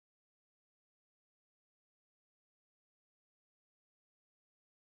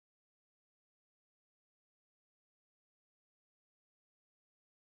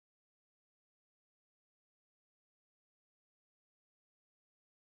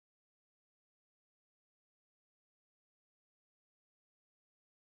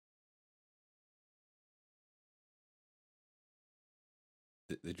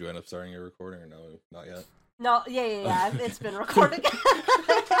Did you end up starting your recording or no? Not yet? No, yeah. It's been recorded.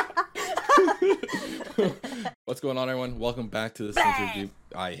 What's going on, everyone? Welcome back to this interview.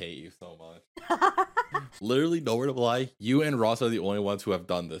 I hate you so much. Literally, nowhere to lie, you and Ross are the only ones who have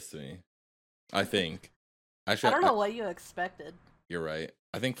done this to me. I think. Actually, I don't know what you expected. You're right.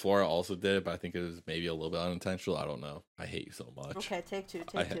 I think Flora also did it, but I think it was maybe a little bit unintentional. I don't know. I hate you so much. Okay, take two.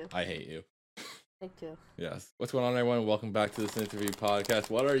 I hate you. Take two. Yes. What's going on, everyone? Welcome back to this interview podcast.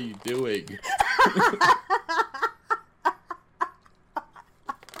 What are you doing?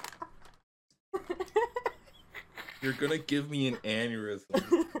 You're gonna give me an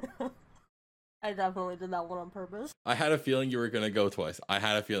aneurysm. I definitely did that one on purpose. I had a feeling you were gonna go twice. I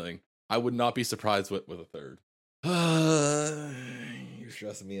had a feeling. I would not be surprised with a third. You're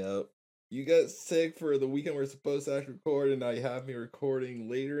stressing me out. You got sick for the weekend we're supposed to actually record, and now you have me recording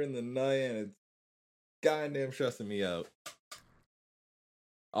later in the night, and it's goddamn stressing me out.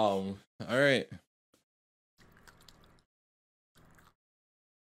 All right.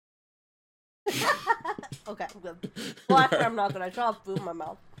 Okay, I'm good. Well, actually, I'm not gonna. I still have food in my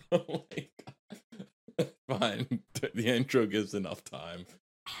mouth. Oh my god. Fine. The intro gives enough time.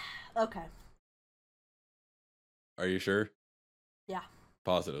 Okay. Are you sure? Yeah.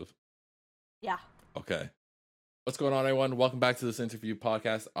 Positive? Yeah. Okay. What's going on, everyone? Welcome back to this interview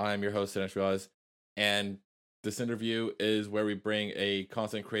podcast. I'm your host, Dinesh, and this interview is where we bring a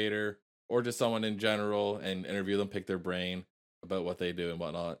content creator or just someone in general and interview them, pick their brain about what they do and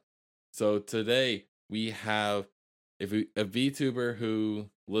whatnot. So today we have a VTuber who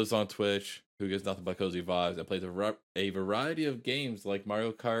lives on Twitch, who gets nothing but cozy vibes and plays a variety of games like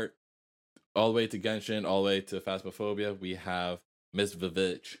Mario Kart, all the way to Genshin, all the way to Phasmophobia. We have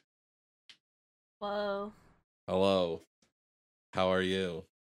MissVVItch. Whoa. Hello. How are you?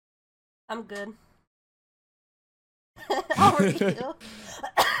 I'm good. How are you?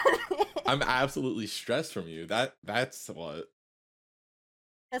 I'm absolutely stressed from you. That's what.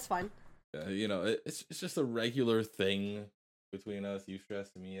 It's fine. You know, it's just a regular thing between us. You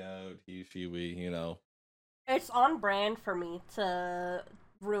stressing me out. He, she, we. You know. It's on brand for me to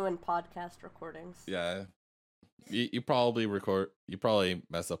ruin podcast recordings. Yeah. You probably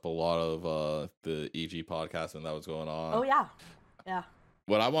mess up a lot of the EG podcast when that was going on. Oh yeah. Yeah.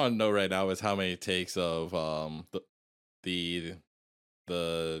 What I want to know right now is how many takes of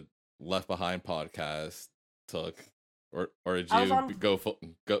the Left Behind podcast took, or did you go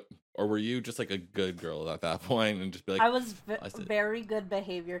or were you just like a good girl at that point and just be like, I was very good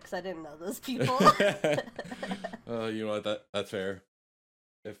behavior because I didn't know those people. You know what, that's fair.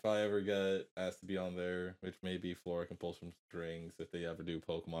 If I ever get asked to be on there, which maybe Flora can pull some strings if they ever do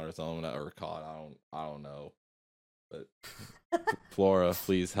Pokemon or something, or COD, I don't know. But Flora,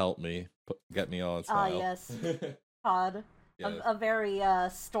 please help me. Get me on. Yes. COD. Yes. A very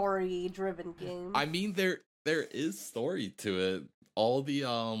story-driven game. I mean, there is story to it. All the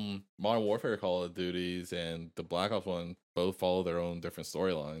Modern Warfare Call of Duties and the Black Ops one both follow their own different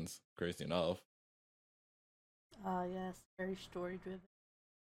storylines. Crazy enough. Yes, very story-driven.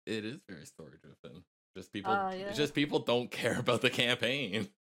 It is very story-driven. Just people don't care about the campaign.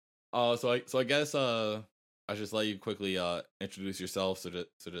 So I guess I should just let you quickly introduce yourself. So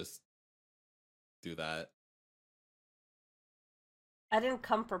just do that. I didn't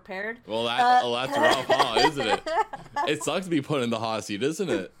come prepared. Well, that's rough, huh? Isn't it? It sucks to be put in the hot seat, isn't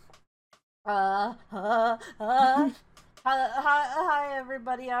it? Hi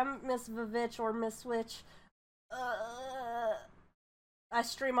everybody. I'm MissVVItch or MissVVItch. I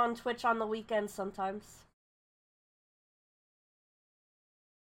stream on Twitch on the weekends sometimes.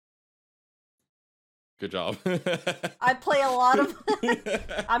 Good job. I play a lot of.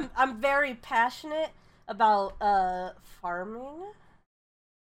 I'm very passionate about farming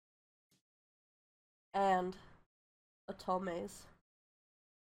and otomes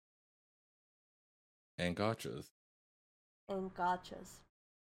and gotchas.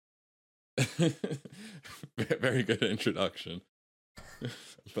 Very good introduction.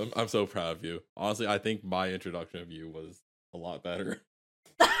 I'm so proud of you. Honestly, I think my introduction of you was a lot better.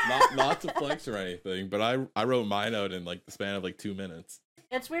 Not to flex or anything, but I wrote mine out in like the span of like 2 minutes.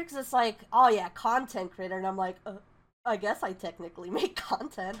 It's weird because it's like, oh yeah, content creator, and I'm like, I guess I technically make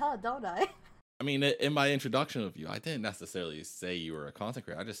content, huh? Don't I? I mean, in my introduction of you, I didn't necessarily say you were a content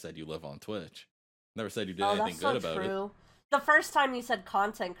creator. I just said you live on Twitch. Never said you did anything good about it. The first time you said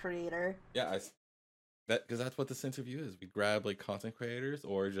content creator. Yeah, because that's what this interview is. We grab like content creators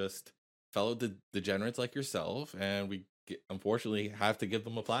or just fellow degenerates like yourself, and we unfortunately have to give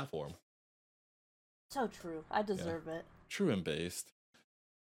them a platform. So true. I deserve it. True and based.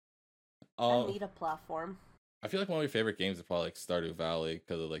 I need a platform. I feel like one of my favorite games is probably like Stardew Valley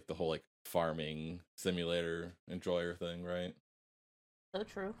because of like the whole like farming simulator enjoyer thing, right? So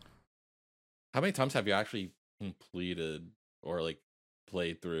true. How many times have you actually completed or like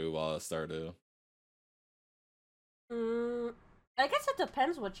played through Stardew? Mm, I guess it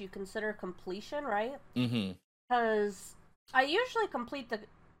depends what you consider completion, right? Mm-hmm. Because I usually complete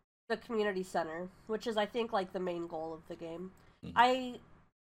the community center, which is I think like the main goal of the game. Mm-hmm. I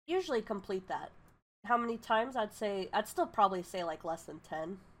usually complete that. How many times? I'd still probably say like less than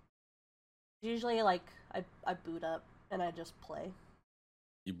 10. Usually like I boot up and I just play.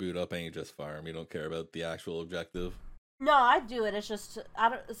 You boot up and you just farm. You don't care about the actual objective. No, I do it. It's just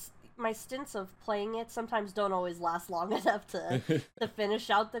my stints of playing it sometimes don't always last long enough to finish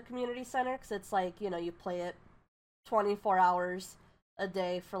out the community center because it's like you play it 24 hours a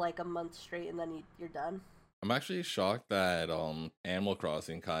day for like a month straight and then you're done. I'm actually shocked that Animal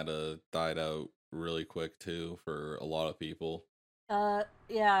Crossing kind of died out really quick too for a lot of people.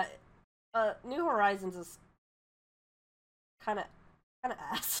 Yeah. New Horizons is kind of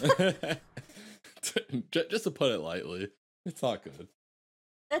ass. Just to put it lightly, it's not good.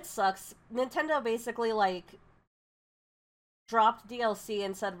 It sucks. Nintendo basically like dropped DLC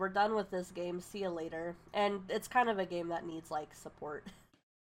and said we're done with this game, see you later. And it's kind of a game that needs like support.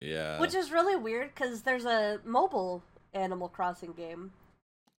 Yeah. Which is really weird because there's a mobile Animal Crossing game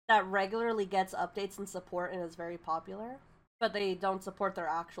that regularly gets updates and support and is very popular, but they don't support their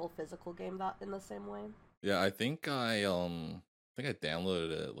actual physical game that in the same way. Yeah, I think I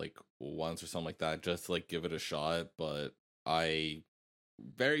downloaded it like once or something like that just to like give it a shot, but I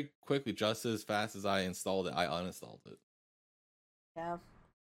very quickly, just as fast as I installed it, I uninstalled it. Yeah.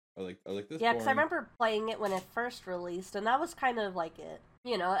 I like this. Yeah, because I remember playing it when it first released, and that was kind of like it.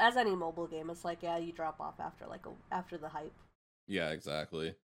 As any mobile game, it's like, yeah, you drop off after after the hype. Yeah,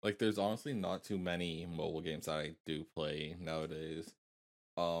 exactly. Like, there's honestly not too many mobile games that I do play nowadays.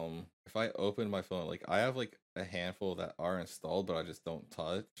 If I open my phone, like I have like a handful that are installed, but I just don't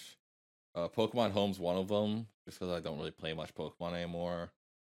touch. Pokemon Home's one of them, just because I don't really play much Pokemon anymore.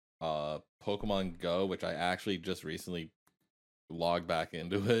 Pokemon Go, which I actually just recently logged back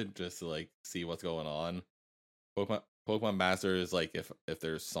into it just to like see what's going on. Pokemon Master is like if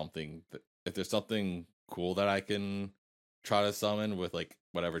there's something cool that I can try to summon with like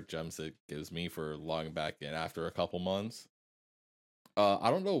whatever gems it gives me for logging back in after a couple months.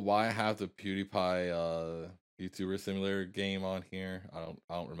 I don't know why I have the PewDiePie VTuber simulator game on here.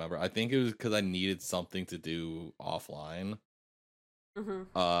 I don't remember. I think it was because I needed something to do offline.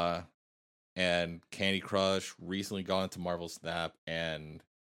 Mm-hmm. And Candy Crush recently got into Marvel Snap, and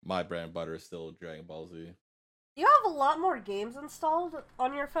my bread and butter is still Dragon Ball Z. You have a lot more games installed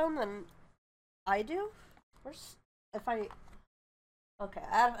on your phone than I do. Okay,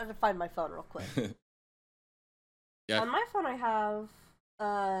 I have to find my phone real quick. Yeah. On my phone I have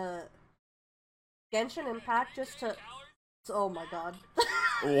Genshin Impact oh my god.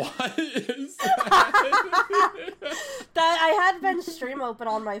 What is that? That I had Ben's stream open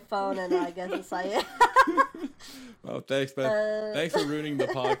on my phone and I guess it's like Oh, thanks, Ben. Thanks for ruining the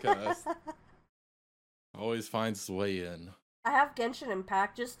podcast. Always finds its way in. I have Genshin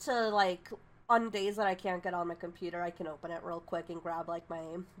Impact just to like on days that I can't get on my computer, I can open it real quick and grab like my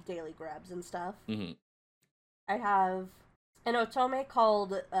daily grabs and stuff. Mm-hmm. I have an otome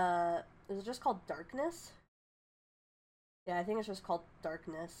called is it just called Darkness? Yeah, I think it's just called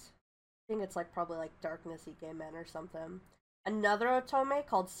Darkness. I think it's like probably like Darknessy Gay Men or something. Another otome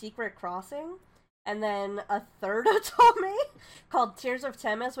called Secret Crossing, and then a third otome called Tears of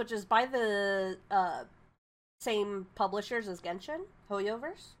Temis, which is by the same publishers as Genshin,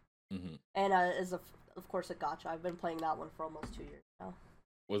 Hoyoverse, and is of course a gacha. I've been playing that one for almost 2 years now.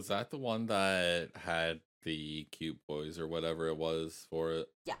 Was that the one that had the cute boys or whatever it was for it?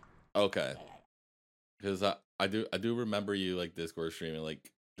 Yeah. Okay. Because I do remember you like Discord streaming like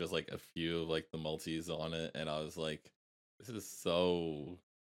just like a few of like the multis on it, and I was like, this is so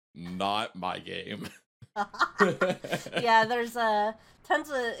not my game. Yeah, there's tons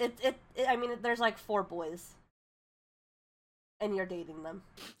of it. I mean, there's like 4 boys, and you're dating them.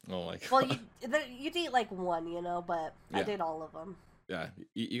 Oh my god. Well, you date like one, but yeah. I date all of them. Yeah,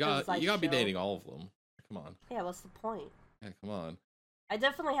 you gotta be dating all of them. Come on. Yeah, what's the point? Yeah, come on. I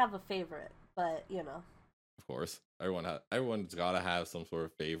definitely have a favorite, but Of course, everyone's gotta have some sort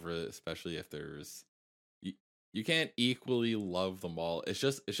of favorite, especially if there's you can't equally love them all. It's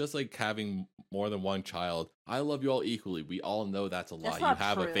just like having more than one child. I love you all equally. We all know that's a lie. You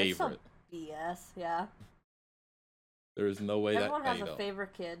have true. a favorite. BS, yeah. There is no way everyone has a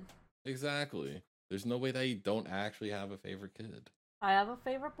favorite kid. Exactly. There's no way that you don't actually have a favorite kid. I have a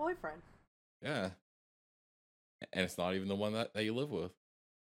favorite boyfriend. Yeah. and it's not even the one that you live with.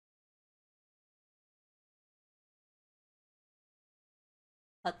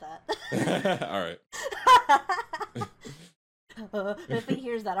 Cut that. All right. If he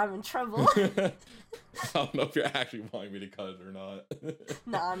hears that, I'm in trouble. I don't know if you're actually wanting me to cut it or not.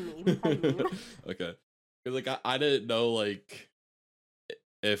 Nah, I'm mean. Okay. Because, like, I didn't know, like,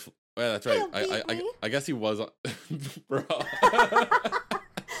 if... Yeah, that's right. I guess he was... Bro.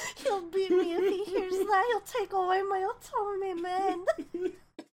 He'll beat me if he hears that. He'll take away my autonomy, man.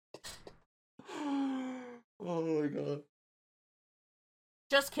 Oh, my God.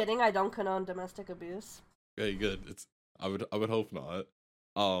 Just kidding. I don't condone domestic abuse. Okay, good. I would hope not.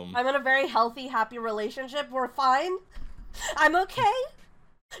 I'm in a very healthy, happy relationship. We're fine. I'm okay.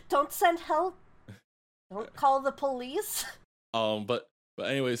 Don't send help. Don't call the police. But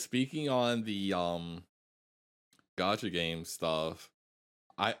anyway, speaking on the gacha game stuff,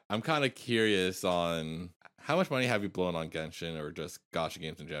 I'm kind of curious on how much money have you blown on Genshin or just gacha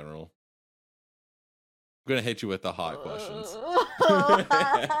games in general? I'm gonna hit you with the hot questions.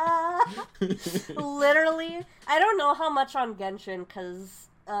 Literally, I don't know how much on Genshin because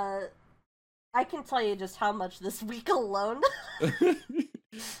I can tell you just how much this week alone.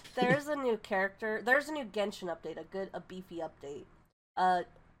 There's a new character. There's a new Genshin update, a beefy update.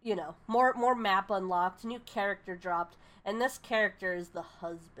 You know, more map unlocked, new character dropped, and this character is the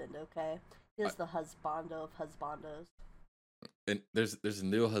husband. Okay, he is the husbando of husbandos. And there's a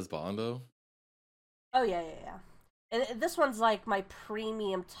new husbando. Oh yeah. And this one's like my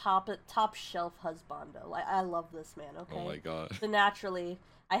premium top shelf husbando. Like I love this man. Okay. Oh my God. So naturally,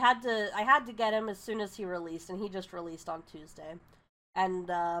 I had to get him as soon as he released, and he just released on Tuesday, and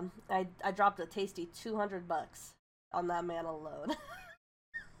I dropped a tasty $200 on that man alone.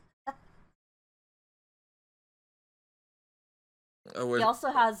 He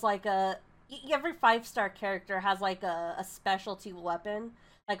also has like every 5-star character has like a specialty weapon,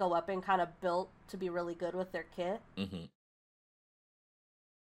 like a weapon kind of built to be really good with their kit. Mm-hmm.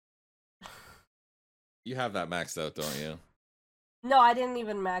 You have that maxed out, don't you? No, I didn't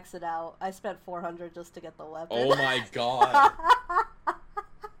even max it out. I spent $400 just to get the weapon. Oh my God.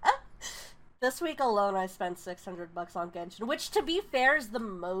 This week alone, I spent $600 on Genshin, which, to be fair, is the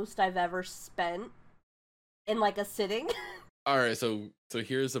most I've ever spent in like a sitting. All right, so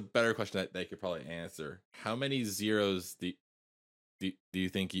here's a better question that they could probably answer. How many zeros do you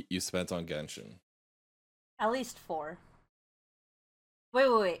think you spent on Genshin? At least 4.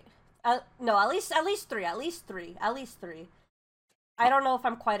 Wait. No, at least 3. At least 3. I don't know if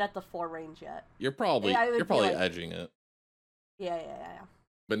I'm quite at the 4 range yet. You're probably like, edging it. Yeah.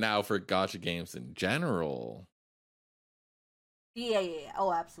 But now for gacha games in general. Yeah.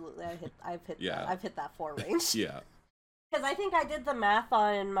 Oh, absolutely. I've hit that 4 range. Yeah. Because I think I did the math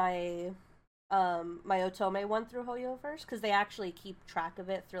on my my Otome one through Hoyoverse, because they actually keep track of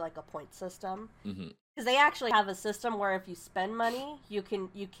it through like a point system. Because they actually have a system where if you spend money, you can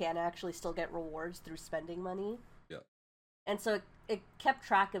actually still get rewards through spending money. Yeah. And so it kept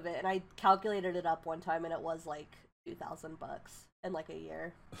track of it, and I calculated it up one time, and it was like $2,000 in like a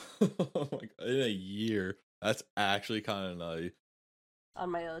year. Oh my God, in a year, that's actually kind of nice. On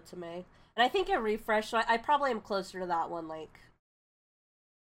my Otome. And I think it refreshed, so I probably am closer to that one, like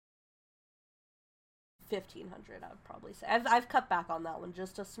 1,500, I would probably say. I've cut back on that one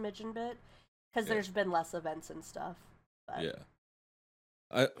just a smidgen bit, because there's been less events and stuff. But...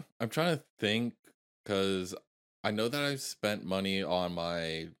 Yeah. I'm trying to think, because I know that I've spent money on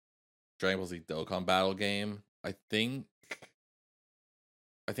my Dragon Ball Z Dokkan Battle game. I think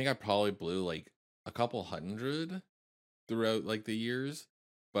I probably blew like a couple hundred throughout like the years.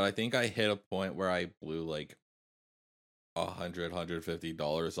 But I think I hit a point where I blew like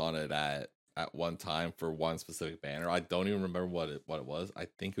 $150 on it at one time for one specific banner. I don't even remember what it was. I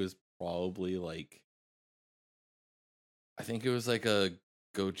think it was probably like a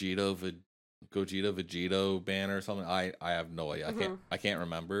Gogeta Vegito banner or something. I have no idea. I can't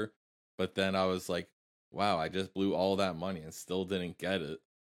remember. But then I was like, wow, I just blew all that money and still didn't get it.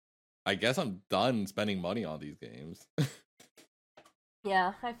 I guess I'm done spending money on these games.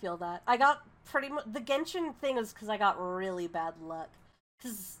 Yeah, I feel that. I got pretty much... The Genshin thing is because I got really bad luck.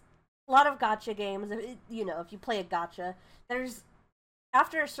 Because a lot of gacha games, if you play a gacha, there's...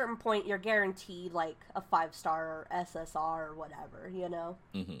 After a certain point, you're guaranteed, like, a 5-star or SSR or whatever, you know?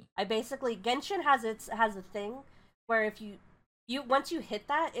 I basically... Genshin has a thing where if you once you hit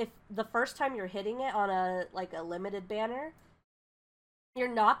that, if the first time you're hitting it on a limited banner, you're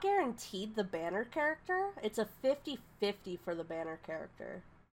not guaranteed the banner character. It's a 50-50 for the banner character.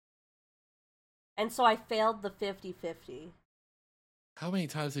 And so I failed the 50-50. How many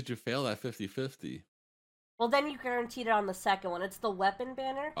times did you fail that 50-50? Well, then you guaranteed it on the second one. It's the weapon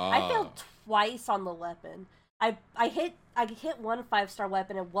banner. I Ah. failed twice on the weapon. I hit one 5-star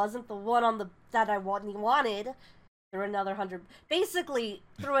weapon. It wasn't the one on the that I wanted. Threw another 100. Basically,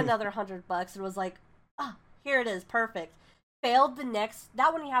 threw another $100. It was like, ah, here it is, perfect. Failed the next.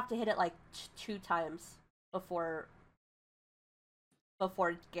 That one you have to hit it like 2 times before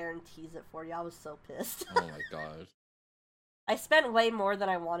it guarantees it for you. I was so pissed. Oh my god. I spent way more than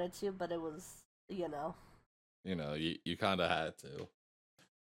I wanted to, but it was, You kind of had to.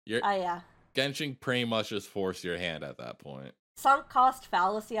 yeah. Genshin pretty much just forced your hand at that point. Sunk cost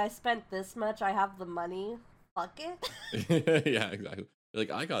fallacy. I spent this much. I have the money. Fuck it. Yeah, exactly.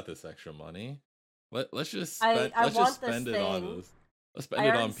 Like, I got this extra money. Let's just I let's want just spend this it on thing. this. Let's spend I it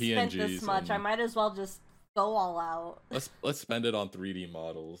already on PNGs. spent this much. I might as well just go all out. Let's spend it on 3D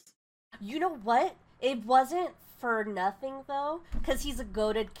models. You know what? It wasn't for nothing though, because he's a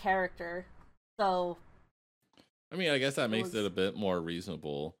goated character. So I mean, I guess that makes it a bit more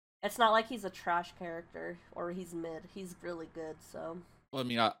reasonable. It's not like he's a trash character or he's mid. He's really good. So. Well, I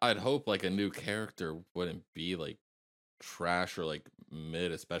mean, I'd hope like a new character wouldn't be like trash or like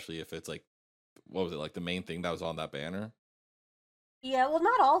mid, especially if it's like, what was it, like the main thing that was on that banner? Yeah, well,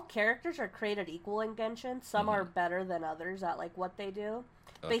 not all characters are created equal in Genshin. Some are better than others at like what they do.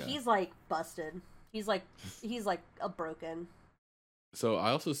 Okay. But he's like busted. He's like a broken. So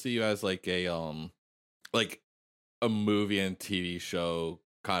I also see you as like a movie and TV show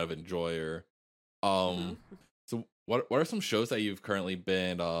kind of enjoyer. So what are some shows that you've currently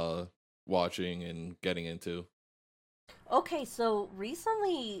been watching and getting into? Okay, so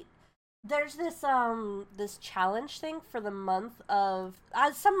recently there's this this challenge thing for the month of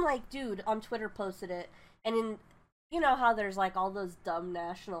some like dude on Twitter posted it, and in you know how there's like all those dumb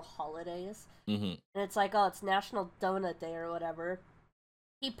national holidays, and it's like, oh, it's National Donut Day or whatever.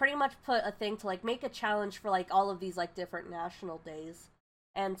 He pretty much put a thing to like make a challenge for like all of these like different national days,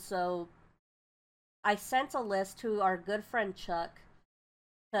 and so I sent a list to our good friend Chuck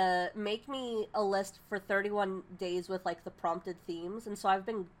to make me a list for 31 days with like the prompted themes, and so I've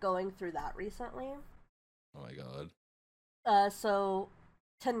been going through that recently. Oh my god. So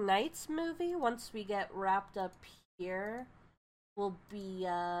tonight's movie, once we get wrapped up here, will be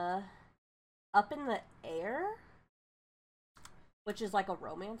Up in the Air, which is like a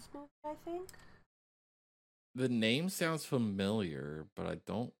romance movie, I think. The name sounds familiar, but I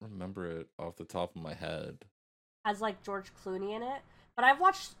don't remember it off the top of my head. Has like George Clooney in it. But I've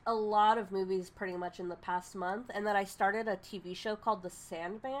watched a lot of movies pretty much in the past month, and then I started a TV show called The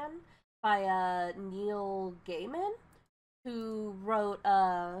Sandman by Neil Gaiman, who wrote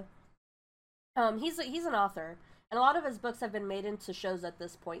he's an author, and a lot of his books have been made into shows at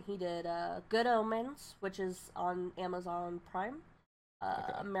this point. He did Good Omens, which is on Amazon Prime,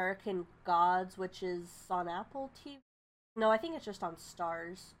 American Gods, which is on Apple TV. No, I think it's just on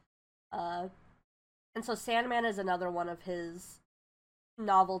Stars. And so Sandman is another one of his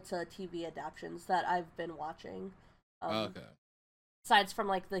novel to TV adaptations that I've been watching. Aside from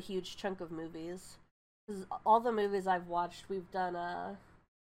like the huge chunk of movies, all the movies I've watched, we've done.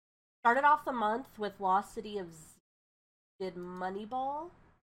 Started off the month with Lost City of Z, did Moneyball,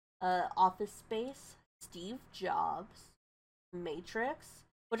 Office Space, Steve Jobs, Matrix,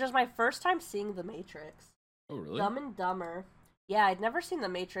 which was my first time seeing The Matrix. Oh really? Dumb and Dumber. Yeah, I'd never seen The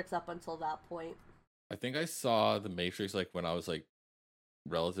Matrix up until that point. I think I saw The Matrix like when I was like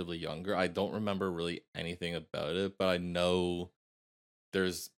relatively younger. I don't remember really anything about it, but I know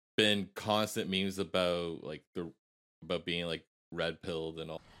there's been constant memes about like about being like red pilled and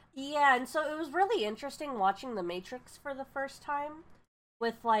all. Yeah, and so it was really interesting watching The Matrix for the first time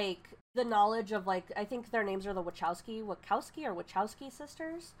with like the knowledge of like, I think their names are the Wachowski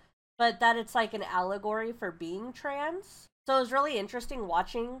sisters, but that it's like an allegory for being trans. So it was really interesting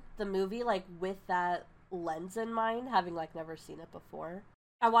watching the movie like with that lens in mind, having like never seen it before.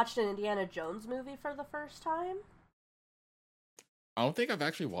 I watched an Indiana Jones movie for the first time. I don't think I've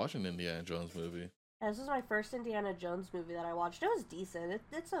actually watched an Indiana Jones movie. Yeah, this was my first Indiana Jones movie that I watched. It was decent.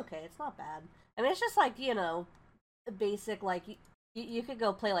 It's okay. It's not bad. I mean, it's just like, basic, like, you could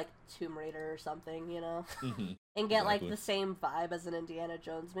go play like Tomb Raider or something, and get like the same vibe as an Indiana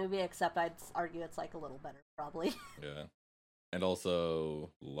Jones movie, except I'd argue it's like a little better, probably. Yeah. And also,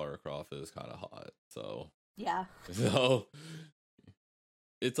 Lara Croft is kind of hot, so... Yeah. So,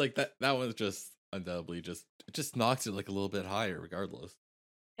 it's like that one's just, undoubtedly, it just knocks it like a little bit higher, regardless.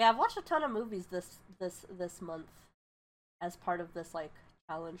 Yeah, I've watched a ton of movies this month as part of this, like,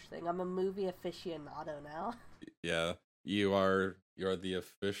 challenge thing. I'm a movie aficionado now. Yeah, you're the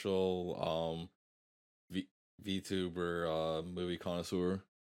official, VTuber, movie connoisseur.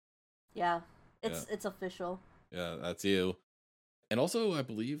 Yeah. It's official. Yeah, that's you. And also, I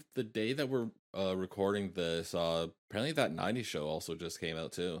believe the day that we're recording this, apparently that 90s show also just came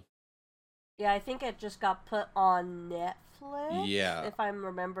out too. Yeah, I think it just got put on Netflix. Yeah. If I'm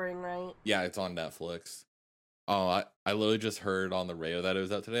remembering right. Yeah, it's on Netflix. Oh, I literally just heard on the radio that it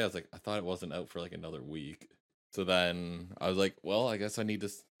was out today. I was like, I thought it wasn't out for like another week. So then I was like, well, I guess I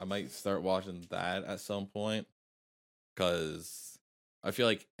might start watching that at some point. Because I feel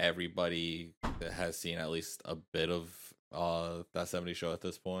like everybody has seen at least a bit of that 70s show at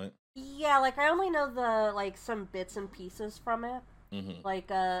this point. Yeah, like I only know the like some bits and pieces from it. Mm-hmm.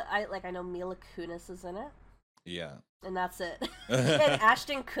 I know Mila Kunis is in it. Yeah. And that's it. And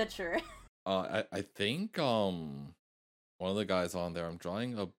Ashton Kutcher. I think one of the guys on there, I'm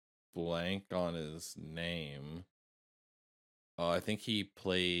drawing a blank on his name. I think he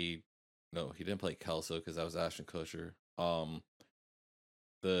played. No, he didn't play Kelso because that was Ashton Kutcher.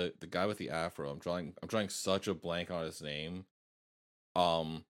 The guy with the afro. I'm drawing such a blank on his name.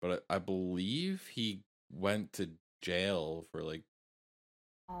 But I believe he went to jail for like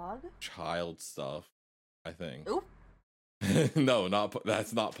child stuff. I think. Oop. No,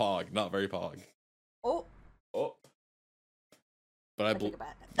 that's not Pog. Not very Pog. Oh. But I believe.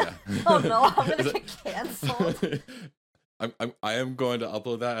 Yeah. Oh no, I'm gonna get canceled. I am going to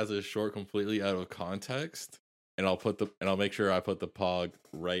upload that as a short, completely out of context, and I'll make sure I put the Pog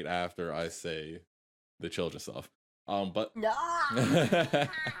right after I say the children stuff. But no.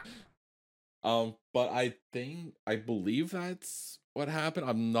 But I believe that's what happened.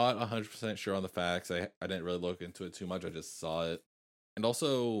 I'm not 100% sure on the facts. I didn't really look into it too much. I just saw it. And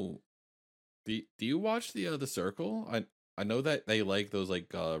also, do you watch the Circle? I know that they like those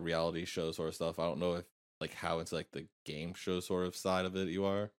like reality show sort of stuff. I don't know if like how it's like the game show sort of side of it you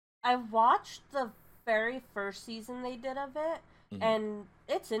are. I watched the very first season they did of it, and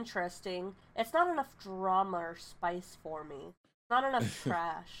it's interesting. It's not enough drama or spice for me. Not enough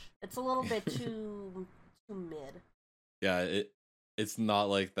trash. It's a little bit too mid. Yeah, it's not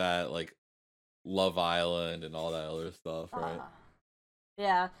like that like Love Island and all that other stuff, right?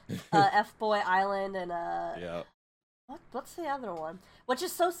 Yeah. F-Boy Island and yeah. What's the other one? Which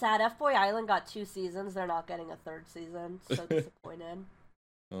is so sad. F-Boy Island got 2 seasons. They're not getting a 3rd season. So disappointed.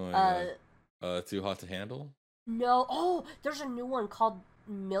 Oh my god. Too Hot to Handle? No. Oh, there's a new one called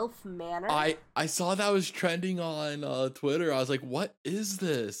MILF Manor. I saw that was trending on Twitter. I was like, what is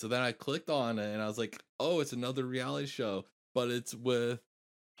this? So then I clicked on it and I was like, oh, it's another reality show, but it's with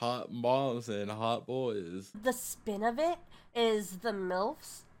hot moms and hot boys. The spin of it is the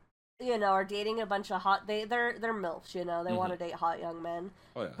MILFs, are dating a bunch of hot... They're MILFs, they want to date hot young men.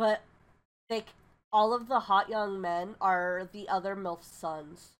 Oh, yeah. But all of the hot young men are the other MILF's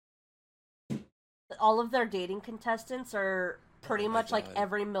sons. All of their dating contestants are pretty much like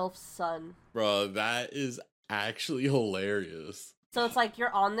every MILF's son. Bro, that is actually hilarious. So it's like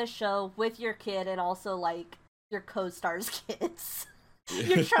you're on this show with your kid and also like your co-star's kids.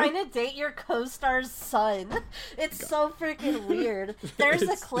 You're trying to date your co-star's son. It's so freaking weird. There's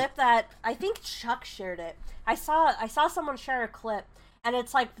a clip that I think Chuck shared it. I saw someone share a clip, and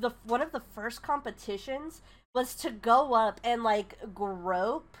it's like one of the first competitions was to go up and like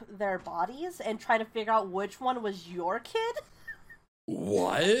grope their bodies and try to figure out which one was your kid.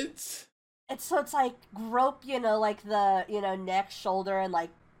 What? And so it's like grope, like the neck, shoulder, and like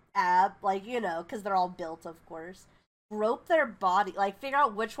ab, like because they're all built, of course. Grope their body, like figure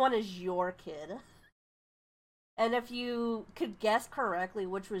out which one is your kid. And if you could guess correctly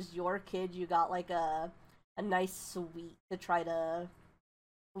which was your kid, you got like a nice sweet to try to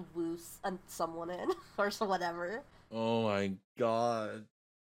woo someone in or so whatever. Oh my god.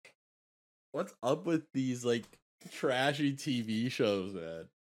 What's up with these like trashy TV shows, man?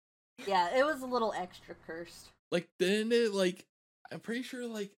 Yeah, it was a little extra cursed. Like, didn't it like I'm pretty sure,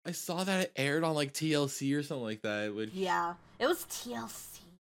 like, I saw that it aired on, like, TLC or something like that, which... Yeah, it was TLC.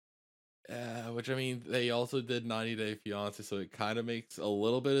 Yeah, which, I mean, they also did 90 Day Fiancé, so it kind of makes a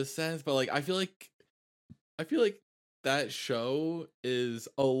little bit of sense, but, like, I feel like that show is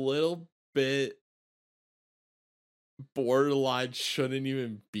a little bit borderline shouldn't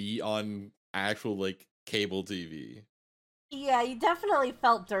even be on actual, like, cable TV. Yeah, you definitely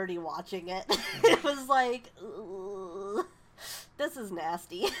felt dirty watching it. It was like... Ugh. This is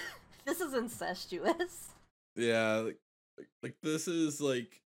nasty. This is incestuous. Yeah, like this is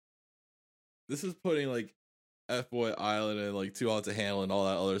putting like F-Boy Island and like Too Hot to Handle and all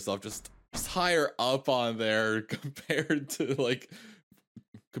that other stuff just higher up on there compared to like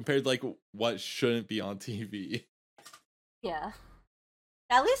what shouldn't be on TV. Yeah.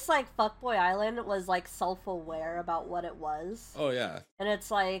 At least like Fuckboy Island was like self-aware about what it was. Oh yeah. And it's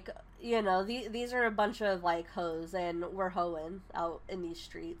like, these are a bunch of like hoes and we're hoeing out in these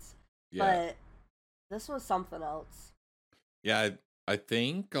streets. Yeah. But this was something else. Yeah, I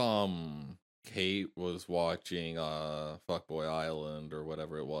think Kate was watching Fuckboy Island or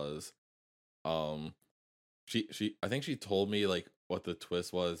whatever it was. Um she I think she told me like what the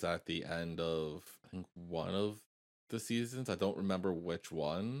twist was at the end of I think one of the seasons. I don't remember which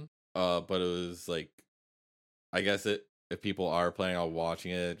one. But it was like I guess it if people are planning on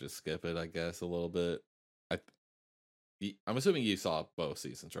watching it, just skip it, I guess, a little bit. I'm assuming you saw both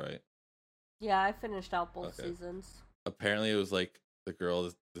seasons, right? Yeah, I finished out both Okay. seasons. Apparently it was like the girl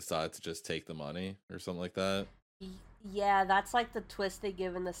decides to just take the money or something like that. Yeah, that's like the twist they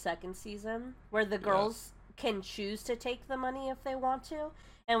give in the second season, where the girls can choose to take the money if they want to.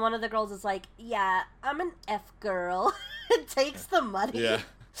 And one of the girls is like, yeah, I'm an F girl. And takes the money. Yeah.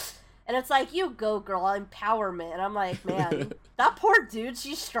 And it's like, you go, girl, empowerment. And I'm like, man, that poor dude,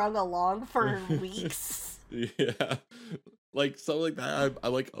 she strung along for weeks. Yeah. Like something like that.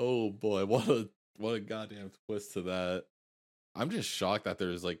 I'm like, oh boy, what a goddamn twist to that. I'm just shocked that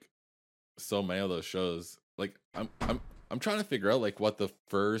there's like so many of those shows. Like I'm trying to figure out like what the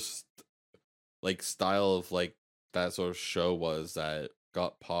first like style of like that sort of show was that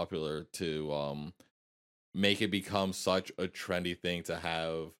got popular to make it become such a trendy thing to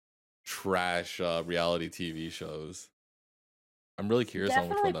have trash reality TV shows. I'm really curious on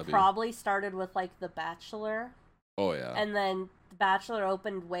which one that'd be. Probably started with like The Bachelor. Oh yeah. And then The Bachelor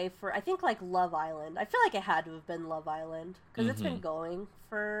opened way for, I think, like Love Island. I feel like it had to have been Love Island because it's been going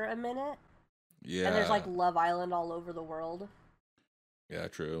for a minute. Yeah. And there's like Love Island all over the world. Yeah,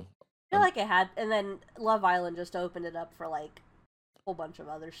 true. I feel like it had, and then Love Island just opened it up for like a whole bunch of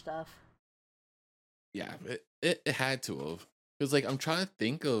other stuff. Yeah, it had to have. Because like I'm trying to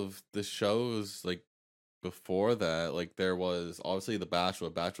think of the shows like before that. Like there was obviously The Bachelor.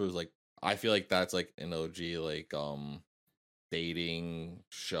 Bachelor was like I feel like that's like an OG like dating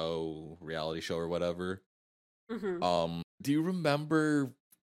show, reality show or whatever. Do you remember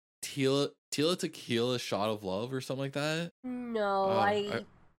Tila Tequila Shot of Love or something like that? No, I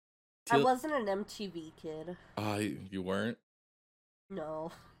wasn't an MTV kid. You weren't?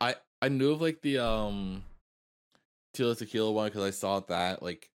 No. I knew of like the Tila Tequila one because I saw that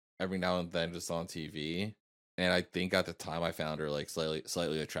like every now and then just on TV. And I think at the time I found her like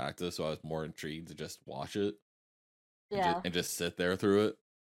slightly attractive, so I was more intrigued to just watch it. Yeah. And just sit there through it.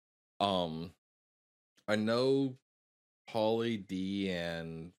 I know Pauly D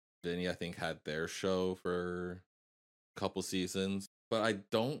and Vinny I think had their show for a couple seasons, but I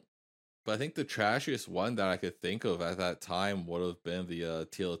think the trashiest one that I could think of at that time would have been the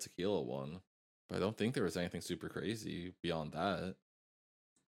Tila Tequila one. But I don't think there was anything super crazy beyond that.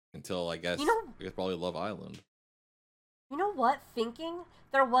 Until I guess probably Love Island. You know what?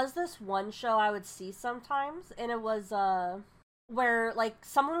 There was this one show I would see sometimes, and it was where like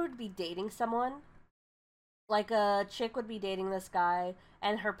someone would be dating someone. Like a chick would be dating this guy,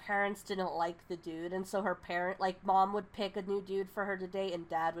 and her parents didn't like the dude, and so mom would pick a new dude for her to date, and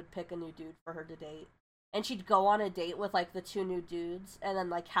dad would pick a new dude for her to date. And she'd go on a date with like the two new dudes, and then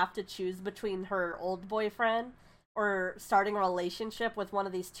like have to choose between her old boyfriend or starting a relationship with one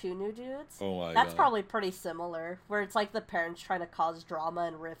of these two new dudes. Oh my god. That's probably pretty similar, where it's like the parents trying to cause drama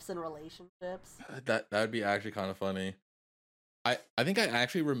and rifts in relationships. That'd be actually kind of funny. I think I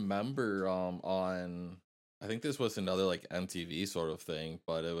actually remember on I think this was another like MTV sort of thing,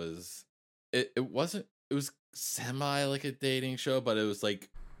 but it was semi like a dating show, but it was like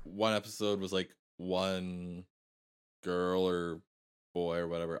one episode was like one girl or boy or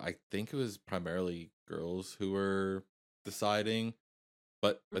whatever. I think it was primarily girls who were deciding,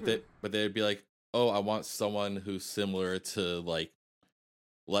 but they'd be like, oh, I want someone who's similar to like,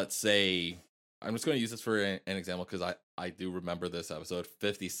 let's say, I'm just going to use this for an example because I do remember this episode.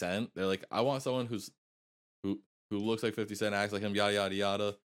 50 Cent. They're like, I want someone who looks like 50 Cent, acts like him, yada yada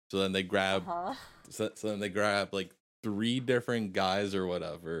yada. So then they grab so then they grab like 3 different guys or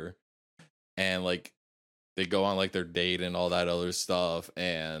whatever, and like they go on like their date and all that other stuff.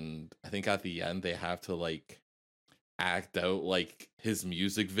 And I think at the end they have to like act out like his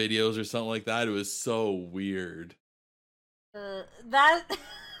music videos or something like that. It was so weird. That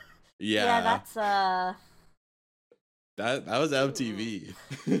yeah, that's that was MTV.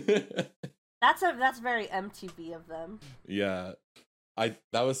 That's very MTV of them. Yeah.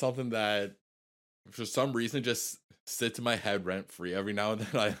 That was something that for some reason just sits in my head rent free every now and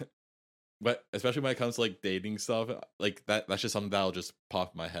then. But especially when it comes to like dating stuff, like that's just something that'll just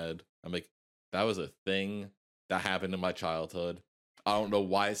pop in my head. I'm like, that was a thing that happened in my childhood. I don't know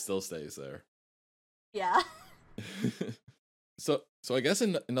why it still stays there. Yeah. So I guess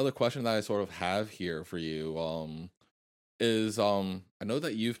another question that I sort of have here for you is I know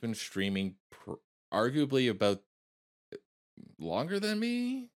that you've been streaming arguably about longer than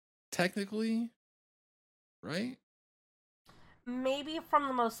me, technically, right? Maybe from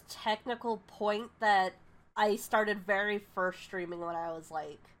the most technical point that I started very first streaming when I was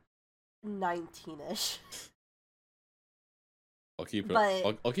like 19ish. I'll keep it.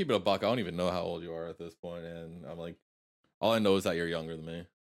 But I'll keep it a buck. I don't even know how old you are at this point, and I'm like, all I know is that you're younger than me.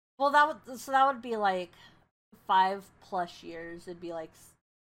 well, that would be like 5+ years. It'd be like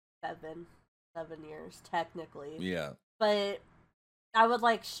 7 years technically. Yeah. But I would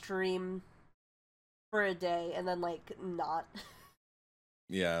like stream for a day and then like not.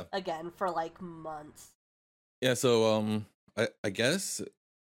 Yeah. Again for like months. Yeah. So I guess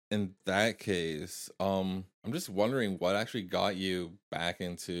in that case, I'm just wondering what actually got you back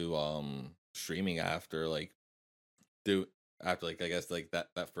into streaming after like I guess like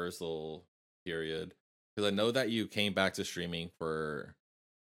that first little period, because I know that you came back to streaming for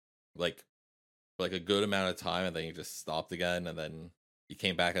like a good amount of time, and then you just stopped again, and then you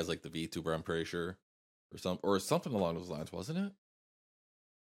came back as like the VTuber, I'm pretty sure, or something along those lines, wasn't it?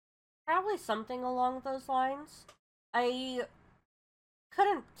 Probably something along those lines. I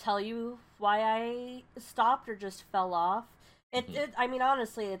couldn't tell you why I stopped or just fell off. I mean,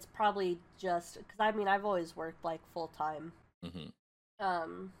 honestly, it's probably just because I mean, I've always worked like full time.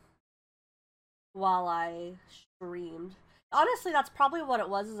 While I streamed. Honestly, that's probably what it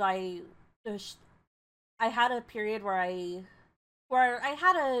was. Is I had a period where I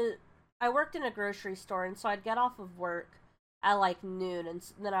worked in a grocery store, and so I'd get off of work at like noon, and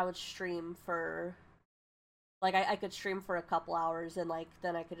then I would stream for like I could stream for a couple hours, and like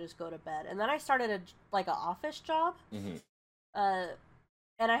then I could just go to bed. And then I started an office job.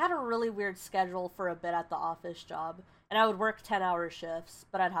 And I had a really weird schedule for a bit at the office job, and I would work 10-hour shifts,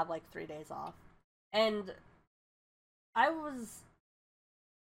 but I'd have like 3 days off. And I was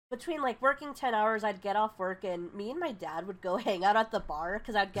between like working 10 hours, I'd get off work, and me and my dad would go hang out at the bar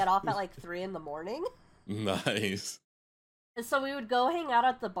because I'd get off at like 3 in the morning. Nice. And so we would go hang out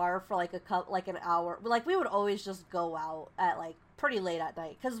at the bar for like an hour. Like we would always just go out at like pretty late at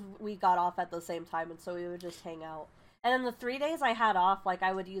night because we got off at the same time, and so we would just hang out. And then the 3 days I had off, like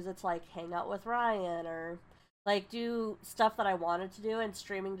I would use it to like hang out with Ryan or like do stuff that I wanted to do, and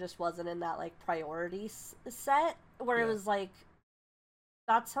streaming just wasn't in that like priority set where it was like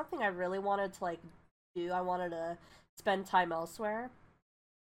that's something I really wanted to like do. I wanted to spend time elsewhere.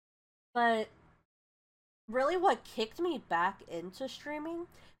 But really what kicked me back into streaming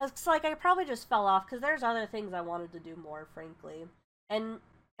is like I probably just fell off because there's other things I wanted to do more, frankly. And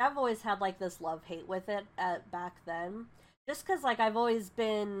I've always had like this love-hate with it back then. Just because like I've always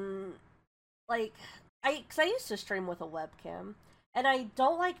been like because I used to stream with a webcam, and I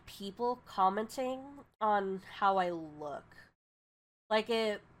don't like people commenting on how I look. Like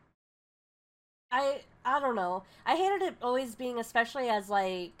I don't know. I hated it always being, especially as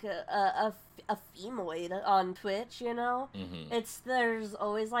like a femoid on Twitch. You know, there's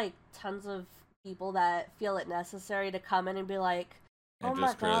always like tons of people that feel it necessary to come in and be like, and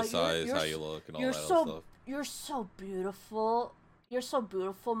just criticize how you look and all that stuff. You're so beautiful. You're so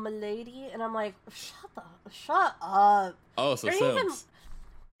beautiful, milady. And I'm like, shut up. Oh, so Sims.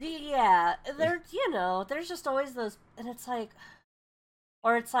 Yeah, there's just always those, and it's like,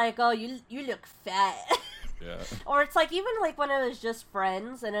 or it's like, oh, you look fat. Yeah. Or it's like, even like when it was just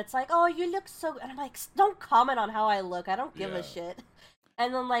friends, and it's like, oh, you look so, and I'm like, don't comment on how I look. I don't give a shit.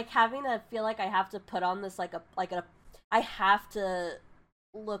 And then like having to feel like I have to put on this I have to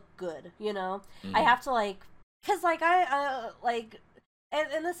look good, you know? I have to like, cause like I like,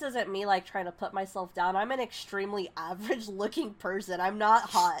 and this isn't me like trying to put myself down. I'm an extremely average looking person. I'm not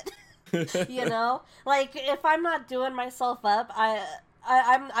hot. You know? Like if I'm not doing myself up,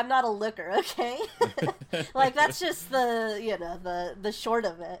 I'm not a looker, okay? Like that's just the short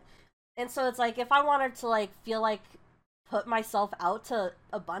of it. And so it's like if I wanted to like feel like put myself out to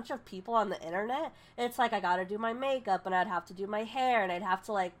a bunch of people on the internet, it's like I gotta do my makeup, and I'd have to do my hair, and I'd have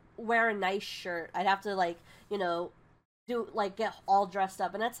to like wear a nice shirt. I'd have to like, do like get all dressed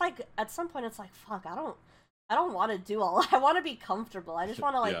up, and it's like at some point it's like, fuck, I don't want to do all. I want to be comfortable. I just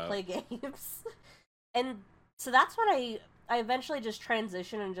want to like play games. And so that's when I eventually just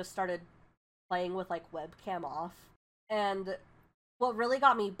transitioned and just started playing with like webcam off. And what really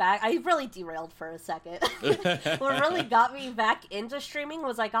got me back, I really derailed for a second. What really got me back into streaming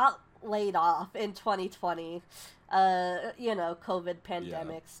was I got laid off in 2020. COVID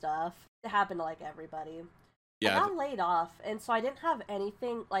pandemic stuff. It happened to like everybody. I Yeah. got laid off, and so I didn't have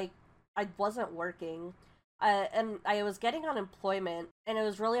anything, like, I wasn't working. And I was getting unemployment, and it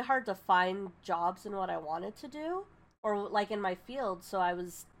was really hard to find jobs in what I wanted to do, or, like, in my field, so I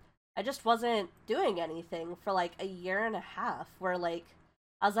just wasn't doing anything for, like, a year and a half, where, like,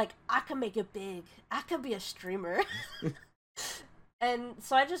 I was like, I can make it big. I could be a streamer. And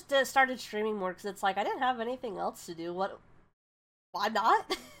so I just started streaming more, because it's like, I didn't have anything else to do. Why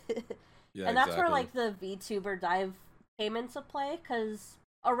not? Yeah, And that's where, exactly. like, the VTuber dive came into play, because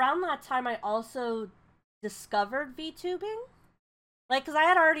around that time I also discovered VTubing. Like, because I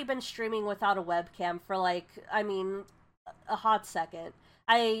had already been streaming without a webcam for, like, I mean, a hot second.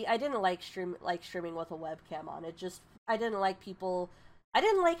 I didn't like streaming with a webcam on. It just, I didn't like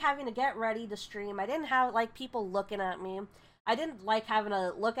having to get ready to stream. I didn't like people looking at me. I didn't like having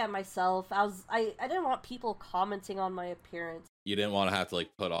to look at myself. I didn't want people commenting on my appearance. You didn't want to have to like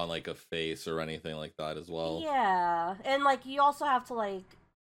put on like a face or anything like that as well. Yeah, and like you also have to like,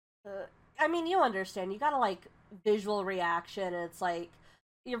 I mean, you understand. You gotta like visual reaction. And it's like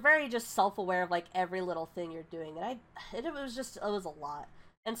you're very just self-aware of like every little thing you're doing, and it was a lot.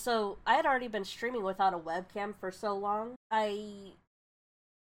 And so I had already been streaming without a webcam for so long. I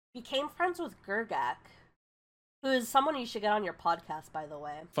became friends with Gergak, who is someone you should get on your podcast, by the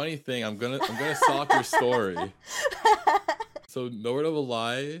way. Funny thing, I'm gonna stalk your story. So, no word of a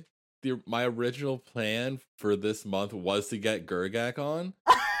lie, my original plan for this month was to get Gergak on.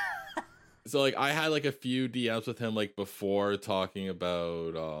 So, like, I had, like, a few DMs with him, like, before talking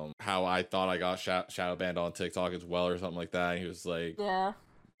about how I thought I got shadow banned on TikTok as well or something like that. And he was like, yeah.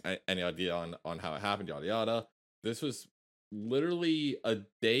 Any idea on how it happened, yada yada. This was literally a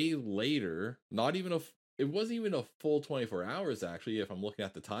day later, it wasn't even a full 24 hours, actually, if I'm looking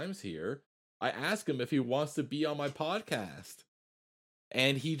at the times here. I asked him if he wants to be on my podcast,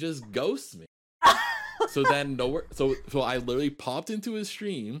 and he just ghosts me. So then so I literally popped into his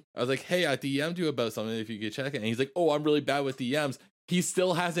stream. I was like, hey, I DM'd you about something, if you could check it. And he's like, oh, I'm really bad with DMs. He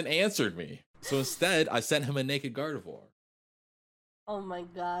still hasn't answered me. So instead, I sent him a naked Gardevoir. Oh my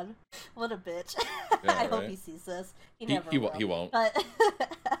god. What a bitch. Yeah, I hope right? he sees this. He won't. But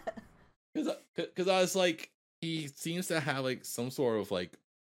Because I was like, he seems to have like some sort of like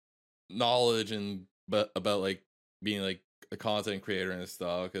knowledge about like being like a content creator and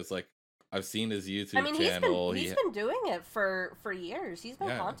stuff. Because like I've seen his YouTube channel. He's been doing it for years. He's been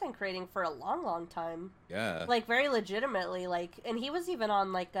Yeah. content creating for a long time. Yeah. Like very legitimately. Like, and he was even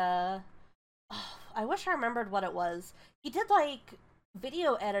on like I wish I remembered what it was. He did like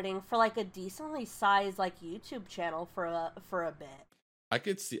video editing for like a decently sized like YouTube channel for a bit. I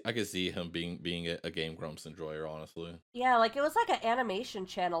could see him being a Game Grumps enjoyer, honestly. Yeah, like it was like an animation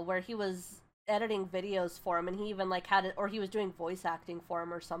channel where he was editing videos for him, and he even like had it, or he was doing voice acting for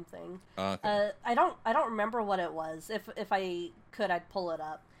him or something. Okay. I don't remember what it was. If I could, I'd pull it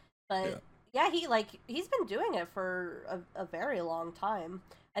up. But yeah, he's been doing it for a very long time.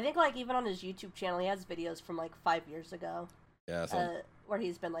 I think like even on his YouTube channel, he has videos from like 5 years ago. Yeah. So, where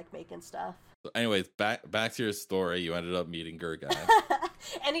he's been like making stuff. so anyways, back to your story. You ended up meeting Gergak.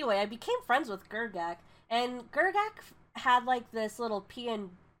 Anyway, I became friends with Gergak, and Gergak had like this little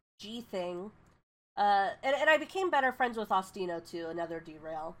PNG thing. And I became better friends with Ostino too, another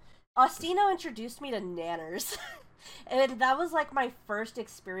derail. Ostino introduced me to Nanners. And that was like my first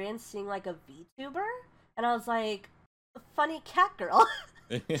experience seeing like a VTuber. And I was like, funny cat girl.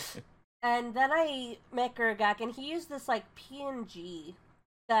 And then I met Gergak, and he used this like PNG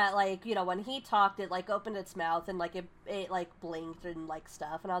that like, you know, when he talked, it like opened its mouth and like it like blinked and like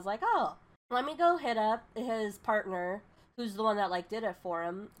stuff. And I was like, oh, let me go hit up his partner, who's the one that like did it for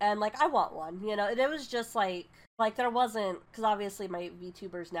him, and like I want one, you know. And it was just like there wasn't, because obviously my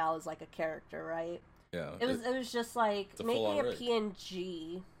VTubers now is like a character, right? Yeah. It was just like, make me a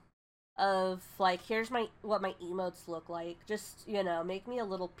PNG of like, here's what my emotes look like. Just, you know, make me a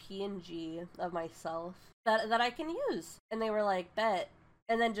little PNG of myself that I can use. And they were like, bet.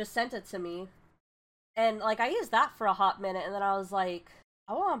 And then just sent it to me. And like I used that for a hot minute, and then I was like,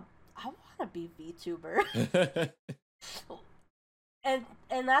 I want to be VTuber. And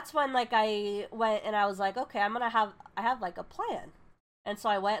that's when like I went and I was like, okay, I have like a plan. And so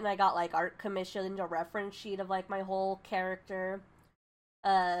I went and I got like art commissioned, a reference sheet of like my whole character.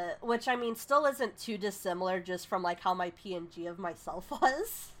 Which I mean still isn't too dissimilar just from like how my PNG of myself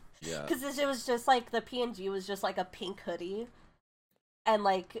was. Yeah. Because it was just like, the PNG was just like a pink hoodie. And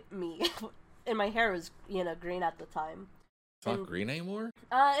like me. And my hair was, you know, green at the time. It's not green anymore?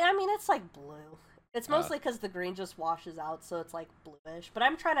 I mean, it's like blue. It's mostly because the green just washes out, so it's like bluish. But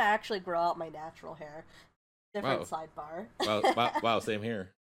I'm trying to actually grow out my natural hair. Different sidebar. Wow, same here.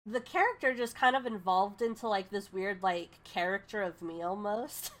 the character just kind of evolved into like this weird like character of me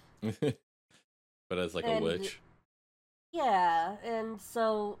almost. But as like a And witch. yeah, and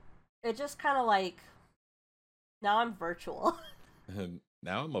so it just kind of like now I'm virtual.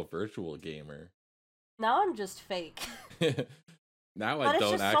 Now I'm a virtual gamer. Now I'm just fake. Now I But it's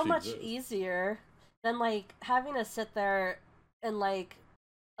don't just so actually much exist. easier than like having to sit there and like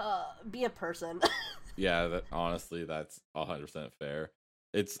be a person. Yeah, honestly, that's 100% fair.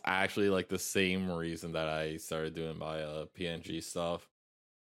 It's actually like the same reason that I started doing my PNG stuff.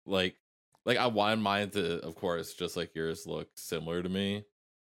 Like, I wanted mine to, of course, just like yours, look similar to me,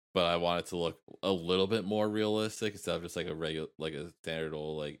 but I want it to look a little bit more realistic instead of just like a regular, like a standard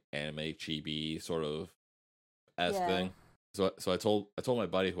old like anime chibi sort of esque Yeah. thing. So I told my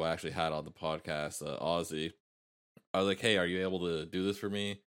buddy who I actually had on the podcast, Ozzy. I was like, "Hey, are you able to do this for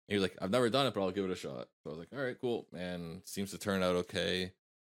me?" And he was like, "I've never done it, but I'll give it a shot." So I was like, "All right, cool." And seems to turn out okay.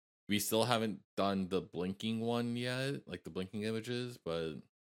 We still haven't done the blinking one yet, like the blinking images, but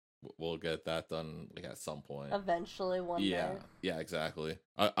we'll get that done like at some point. Eventually one Yeah, day. yeah, exactly.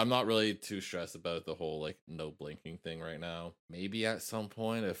 I'm not really too stressed about the whole like no blinking thing right now. Maybe at some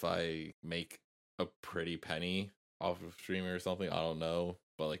point if I make a pretty penny off of streaming or something, I don't know.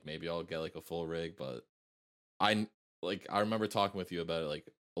 But like maybe I'll get like a full rig. But I I remember talking with you about it like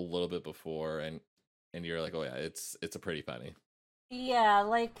a little bit before, and you're like, oh yeah, it's a pretty penny. Yeah,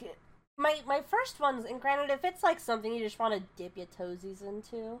 like my first ones, and granted, if it's like something you just want to dip your toesies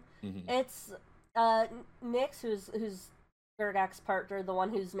into, Hmm. it's Nix, who's Gergak's partner, the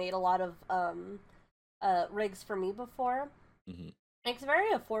one who's made a lot of rigs for me before. Hmm. Makes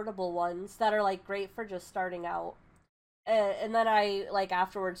very affordable ones that are like great for just starting out. And then I like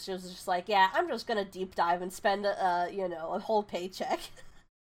afterwards she was just like, yeah, I'm just gonna deep dive and spend a whole paycheck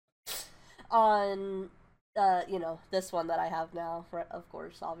on this one that I have now, of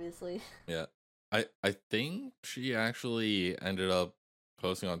course, obviously. Yeah, I think she actually ended up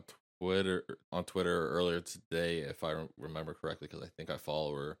posting on Twitter earlier today, if I remember correctly, because I think I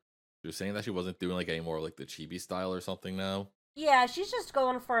follow her. She was saying that she wasn't doing like any more like the chibi style or something now. Yeah, she's just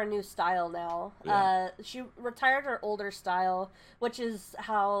going for a new style now. Yeah, She retired her older style, which is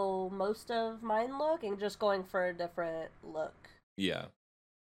how most of mine look, and just going for a different look. yeah.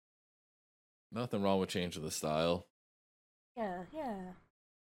 Nothing wrong with changing the style. Yeah, yeah.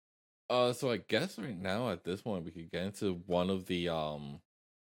 So I guess right now at this point we could get into one of the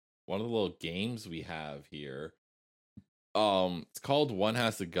little games we have here. It's called One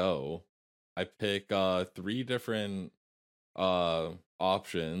Has to Go. I pick three different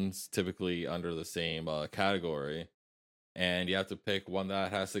options, typically under the same category, and you have to pick one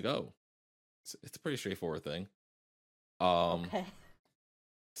that has to go. It's a pretty straightforward thing. Um, Okay.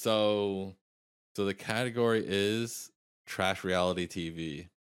 so the category is trash reality TV.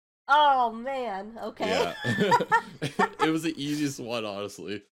 Oh man. Okay. Yeah, it was the easiest one,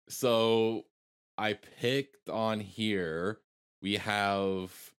 honestly. So I picked on here. We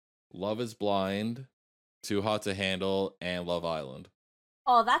have Love Is Blind, Too Hot to Handle, and Love Island.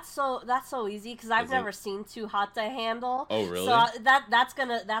 Oh, that's so easy because I've Is it? never seen Too Hot to Handle. Oh, So really? that's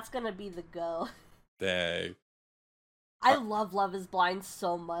gonna be the go. Dang. I love Love Is Blind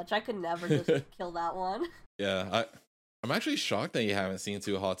so much. I could never just kill that one. Yeah, I'm actually shocked that you haven't seen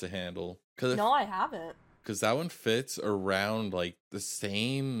Too Hot to Handle, No, I haven't. that one fits around like the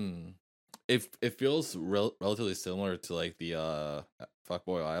same. It feels relatively similar to like the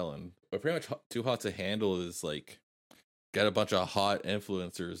Fuckboy Island, but pretty much Too Hot to Handle is like get a bunch of hot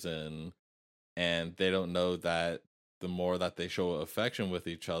influencers in, and they don't know that the more that they show affection with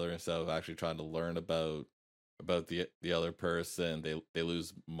each other instead of actually trying to learn about the other person, they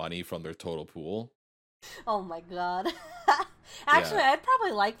lose money from their total pool. Oh my god. Yeah. Actually, I'd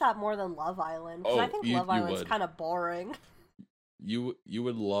probably like that more than Love Island because I Oh, think you Love you Island's would kind of boring. you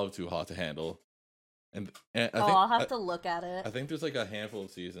would love Too Hot to Handle, and Oh, I'll have to look at it. I think there's like a handful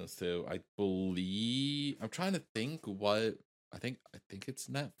of seasons too. I believe I'm trying to think what I think it's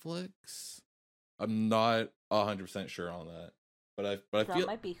Netflix. I'm not 100% sure on that, but That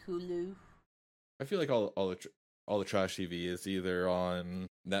might be Hulu. I feel like all the trash TV is either on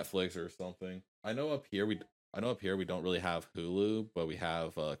Netflix or something. I know up here we don't really have Hulu, but we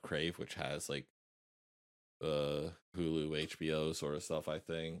have Crave, which has like the Hulu HBO sort of stuff. I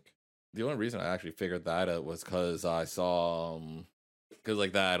think the only reason I actually figured that out was because I saw because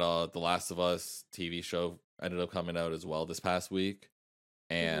like that The Last of Us TV show ended up coming out as well this past week,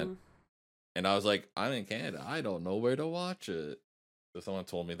 and Hmm. I was like, I'm in Canada, I don't know where to watch it. So someone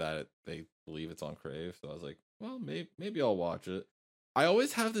told me that they believe it's on Crave, so I was like, well, maybe I'll watch it. I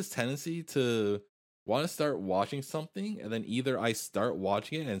always have this tendency to want to start watching something, and then either I start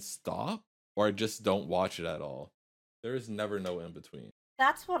watching it and stop, or I just don't watch it at all. There is never no in between.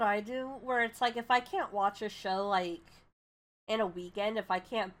 That's what I do, where it's like if I can't watch a show like in a weekend, if I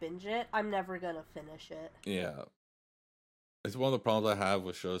can't binge it, I'm never gonna finish it. Yeah. It's one of the problems I have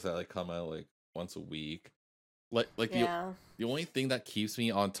with shows that like come out like once a week. Like Yeah. the only thing that keeps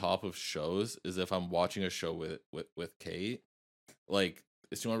me on top of shows is if I'm watching a show with Kate. Like,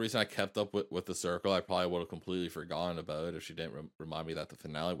 it's the only reason I kept up with The Circle. I probably would have completely forgotten about it if she didn't remind me that the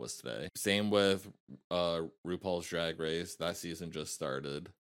finale was today. Same with RuPaul's Drag Race. That season just started.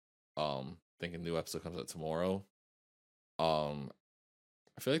 I think a new episode comes out tomorrow. I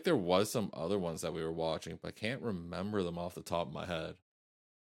feel like there was some other ones that we were watching, but I can't remember them off the top of my head.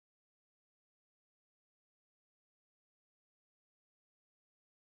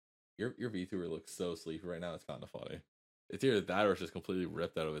 Your VTuber looks so sleepy right now. It's kind of funny. It's either that or it's just completely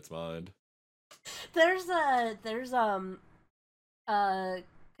ripped out of its mind. There's because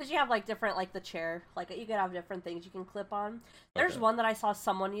you have like different, like the chair, like you can have different things you can clip on. There's Okay. one that I saw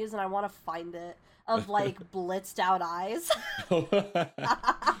someone use, and I want to find it, of like blitzed out eyes.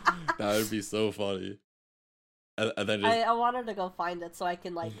 That would be so funny. And then just I wanted to go find it so I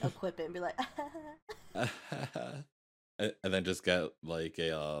can like equip it and be like, and then just get like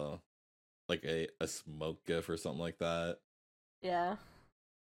a smoke gif or something like that. yeah.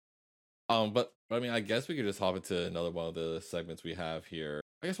 But I mean, I guess we could just hop into another one of the segments we have here.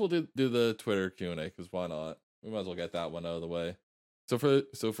 I guess we'll do the Twitter Q&A, because why not? We might as well get that one out of the way. So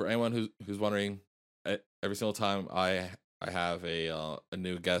for anyone who's wondering, every single time I have a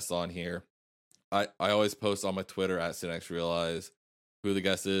new guest on here, I always post on my Twitter at SynXRealize who the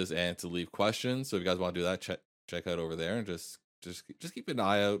guest is and to leave questions. So if you guys want to do that, check out over there and just keep an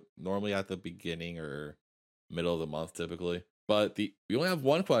eye out. Normally at the beginning or middle of the month, typically. But we only have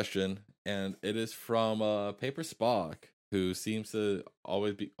one question, and it is from Paper Spock, who seems to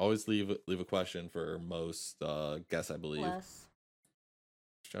always leave a question for most guests, I believe. Less.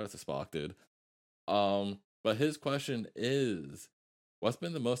 Shout out to Spock, dude. But his question is, what's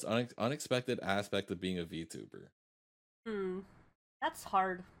been the most unexpected aspect of being a VTuber? That's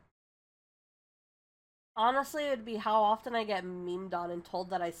hard. Honestly, it would be how often I get memed on and told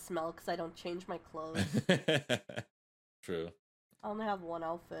that I smell because I don't change my clothes. True. I only have one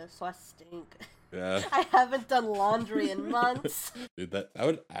outfit, so I stink. Yeah. I haven't done laundry in months. Dude, that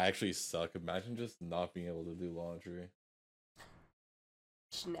would actually suck. Imagine just not being able to do laundry.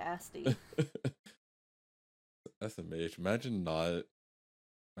 It's nasty. That's amazing.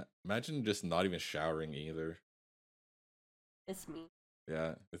 Imagine just not even showering either. It's me.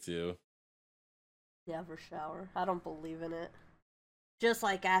 Yeah, it's you. Never shower. I don't believe in it. Just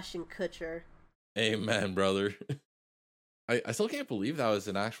like Ashton Kutcher. Amen, brother. I still can't believe that was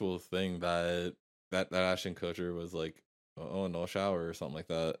an actual thing that Ashton Kutcher was like, oh, no shower or something like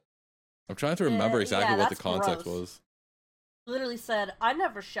that. I'm trying to remember exactly what the context was. Literally said, I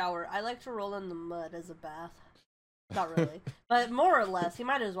never shower. I like to roll in the mud as a bath. Not really. But more or less, he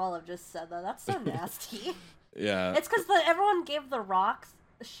might as well have just said that. That's so nasty. Yeah. It's because everyone gave The Rock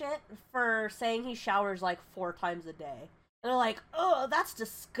shit for saying he showers like 4 times a day. And they're like, oh, that's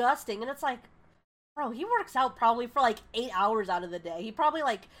disgusting. And it's like, bro, he works out probably for like 8 hours out of the day. He probably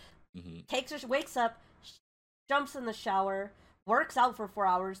like wakes up, jumps in the shower, works out for 4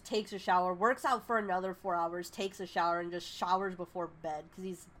 hours, takes a shower, works out for another 4 hours, takes a shower, and just showers before bed because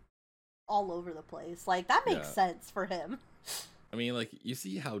he's all over the place. Like, that makes sense for him. I mean, like, you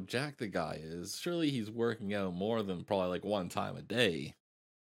see how jacked the guy is. Surely he's working out more than probably like 1 time a day.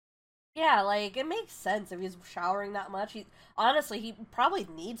 Yeah, like, it makes sense if he's showering that much. Honestly, he probably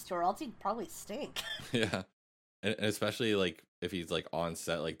needs to, or else he'd probably stink. Yeah. And especially, like, if he's, like, on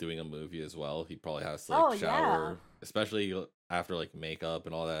set, like, doing a movie as well, he probably has to, like, shower. Yeah. Especially after, like, makeup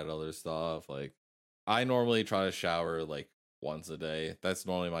and all that other stuff. Like, I normally try to shower, like, once a day. That's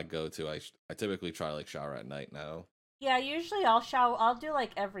normally my go-to. I typically try to, like, shower at night now. Yeah, usually I'll do,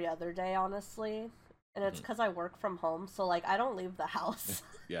 like, every other day, honestly. And it's because I work from home, so, like, I don't leave the house.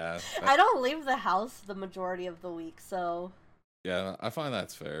 Yeah. I don't leave the house the majority of the week, so... Yeah, I find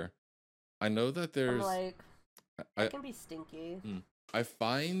that's fair. I know that there's... I'm like, I can be stinky. I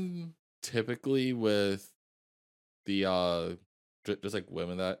find typically with the, just, like,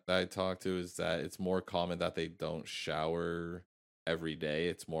 women that I talk to is that it's more common that they don't shower every day.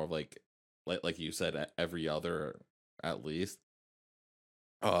 It's more of, like you said, every other, at least.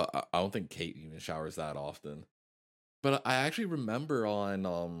 I don't think Kate even showers that often. But I actually remember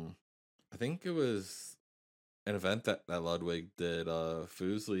on, I think it was an event that Ludwig did,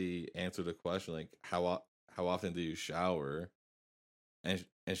 Foosley answered a question, like, how often do you shower? and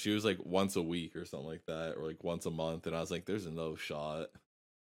she was like once a week or something like that, or like once a month, and I was like, "There's no shot."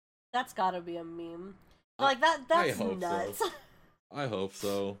 That's gotta be a meme. Like that's I hope nuts. So. I hope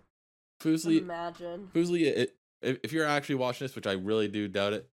so. Fuslie, imagine. Fuslie, if you're actually watching this, which I really do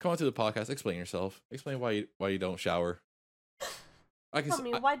doubt it, come on to the podcast. Explain yourself. Explain why you don't shower. Tell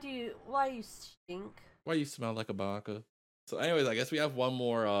me, why you stink? Why you smell like a baka? So, anyways, I guess we have one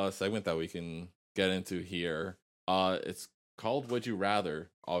more segment that we can get into here. It's called Would You Rather.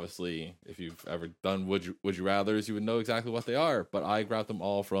 Obviously, if you've ever done Would You Rathers, you would know exactly what they are. But I grabbed them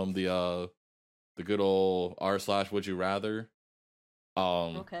all from the good old r/Would You Rather.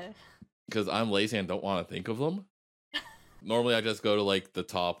 Okay. Because I'm lazy and don't want to think of them. Normally, I just go to like the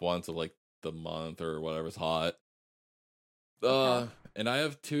top ones of like the month or whatever's hot. Okay. And I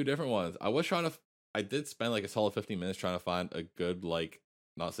have two different ones. I did spend like a solid 15 minutes trying to find a good, like,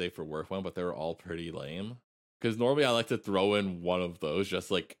 not safe for work one, but they were all pretty lame. Because normally I like to throw in one of those,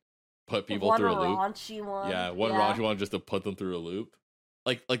 just like put people through a loop. One raunchy one. Yeah, one raunchy one just to put them through a loop.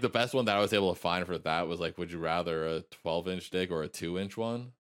 Like the best one that I was able to find for that was like, would you rather a 12-inch dick or a 2-inch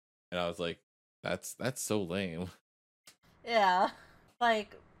one? And I was like, that's so lame. Yeah,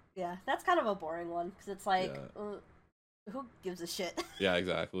 like, yeah, that's kind of a boring one because it's like, who gives a shit? Yeah,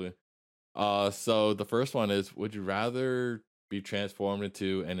 exactly. So the first one is, would you rather be transformed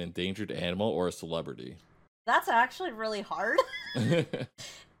into an endangered animal or a celebrity? That's actually really hard.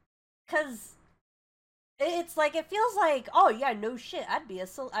 Because it's like, it feels like, oh yeah, no shit,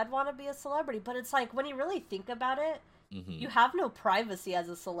 I'd want to be a celebrity. But it's like, when you really think about it, you have no privacy as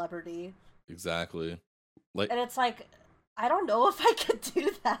a celebrity. Exactly. And it's like, I don't know if I could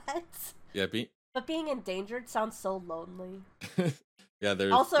do that. Yeah, but being endangered sounds so lonely. Yeah,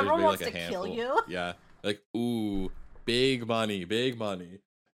 there's everyone wants like to handful. kill you. Yeah, like, ooh, big money.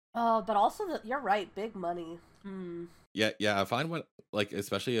 Oh, but also you're right, big money. Yeah. I find when, like,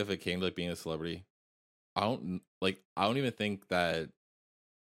 especially if it came to like being a celebrity, I don't even think that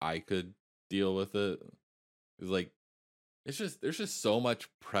I could deal with it. It's like, there's just so much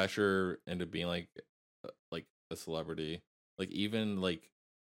pressure into being like a celebrity. Like, even like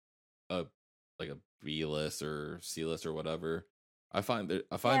a B-list or C-list or whatever. I find that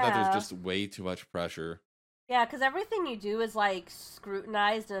there's just way too much pressure. Yeah, because everything you do is like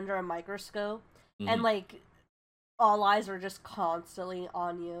scrutinized under a microscope, and like all eyes are just constantly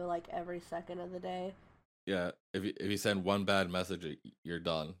on you, like every second of the day. Yeah, if you send one bad message, you're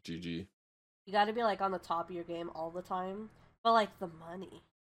done. GG. You got to be like on the top of your game all the time, but like the money.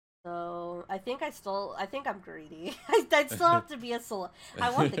 So I think I'm greedy. I'd still have to be I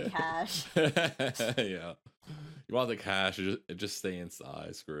want the cash. Yeah, you want the cash? Just stay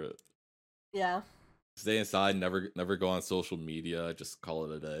inside. Screw it. Yeah. Stay inside. Never go on social media. Just call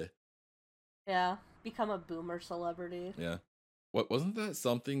it a day. Yeah, become a boomer celebrity. Yeah. What wasn't that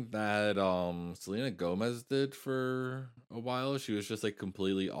something that Selena Gomez did for a while? She was just like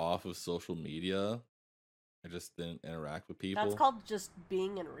completely off of social media. I just didn't interact with people. That's called just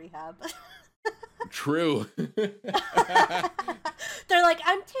being in rehab. True. They're like,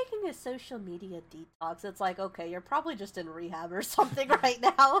 I'm taking a social media detox. It's like, okay, you're probably just in rehab or something right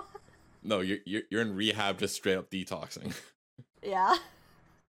now. No, you're in rehab, just straight up detoxing. Yeah.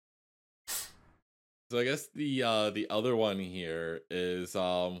 So I guess the other one here is,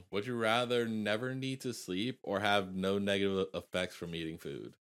 would you rather never need to sleep or have no negative effects from eating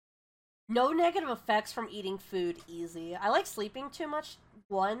food? No negative effects from eating food, easy. I like sleeping too much,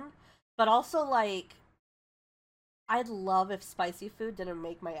 one, but also like, I'd love if spicy food didn't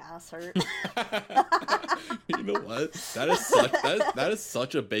make my ass hurt. You know what? That is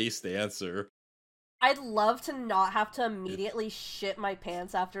such a based answer. I'd love to not have to immediately shit my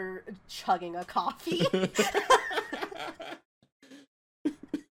pants after chugging a coffee.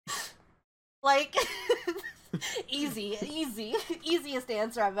 Like, easiest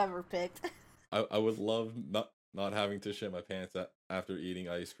answer I've ever picked. I would love not having to shit my pants after eating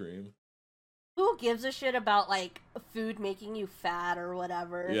ice cream. Who gives a shit about like food making you fat or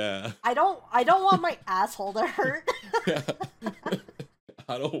whatever? Yeah. I don't want my asshole to hurt. Yeah.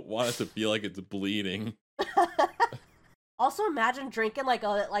 I don't want it to feel like it's bleeding. Also, imagine drinking like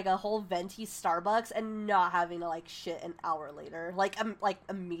a whole venti Starbucks and not having to like shit an hour later, like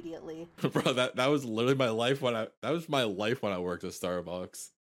immediately. Bro, that was literally my life when I worked at Starbucks.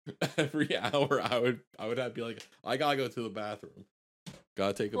 Every hour I would have to be like, I gotta go to the bathroom.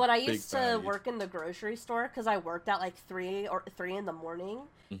 Gotta take a When I big used to baggie. work in the grocery store, because I worked at like 3 in the morning,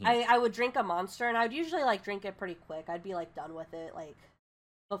 Mhm. I would drink a Monster, and I would usually like drink it pretty quick. I'd be like done with it like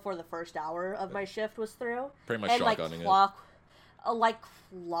before the first hour of my shift was through. Pretty much And like shotgunning it. like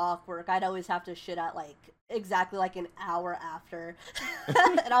clockwork. I'd always have to shit at like exactly like an hour after,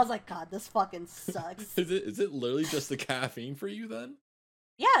 and I was like, God, this fucking sucks. Is it literally just the caffeine for you then?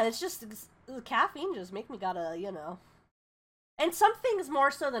 Yeah, it's just the caffeine just make me gotta, And some things more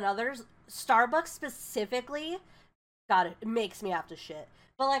so than others. Starbucks specifically, God, it makes me have to shit.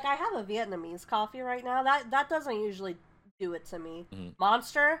 But like, I have a Vietnamese coffee right now. That doesn't usually do it to me. Mm-hmm.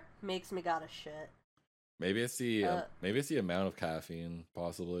 Monster makes me gotta shit. Maybe it's the amount of caffeine,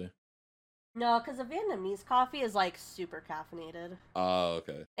 possibly. No, because the Vietnamese coffee is like super caffeinated. Oh,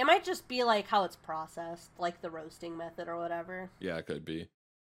 okay. It might just be like how it's processed, like the roasting method or whatever. Yeah, it could be.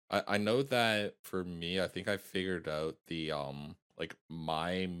 I know that for me, I think I figured out the like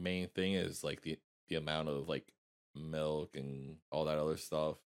my main thing is like the amount of like milk and all that other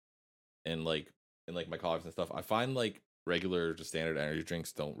stuff, and like my coffees and stuff. I find like regular just standard energy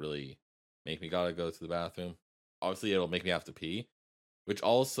drinks don't really make me gotta go to the bathroom. Obviously, it'll make me have to pee, which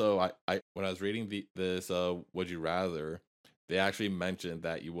also I when I was reading this Would You Rather, they actually mentioned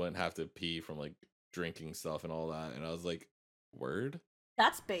that you wouldn't have to pee from like drinking stuff and all that, and I was like, word.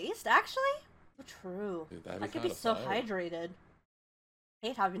 That's based, actually? True. Dude, I could be so fire. hydrated.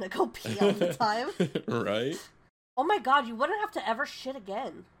 Hate having to go pee all the time. Right? Oh my god, you wouldn't have to ever shit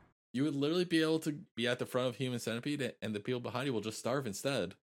again. You would literally be able to be at the front of Human Centipede, and the people behind you will just starve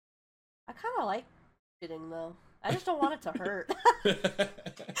instead. I kind of like shitting, though. I just don't want it to hurt.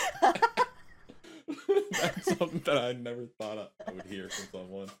 That's something that I never thought I would hear from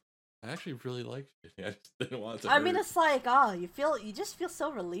someone. I actually really like shitting. I just didn't want it to hurt. I mean, it's like, you just feel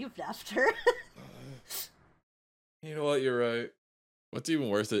so relieved after. You know what? You're right. What's even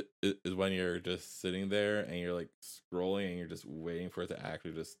worse is when you're just sitting there and you're like scrolling and you're just waiting for it to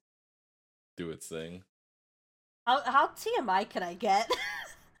actually just do its thing. How TMI can I get?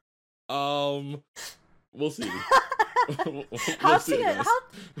 We'll see. How TM?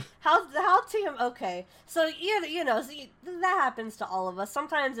 Okay, so see, that happens to all of us.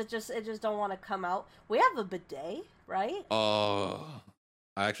 Sometimes it just don't want to come out. We have a bidet, right? Oh,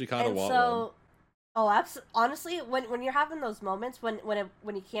 I actually kind of want one. Oh, honestly, when you're having those moments when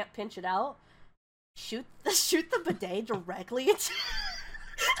you can't pinch it out, shoot the bidet directly into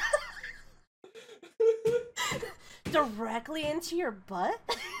directly into your butt,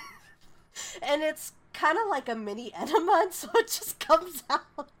 and it's kind of like a mini enema, and so it just comes out.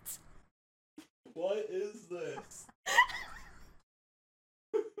 What is this?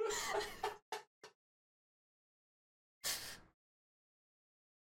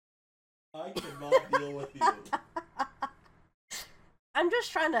 I cannot deal with you. I'm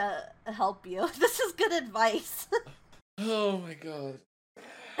just trying to help you. This is good advice. Oh my god.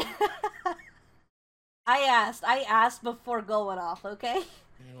 I asked before going off, okay?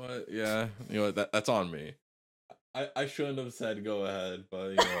 You know what? Yeah. You know what? That's on me. I shouldn't have said go ahead,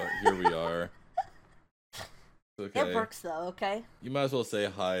 but you know what? Here we are. It's okay. It works though, okay? You might as well say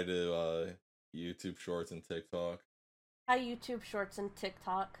hi to YouTube Shorts and TikTok. Hi YouTube Shorts and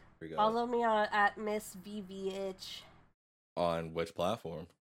TikTok. Here we go. Follow me at MissVVItch. On which platform?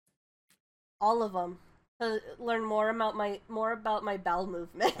 All of them. To learn more about my bowel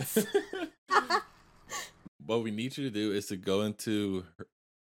movements. What we need you to do is to go into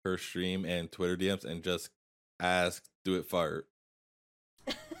her stream and Twitter DMs and just ask, do it fart.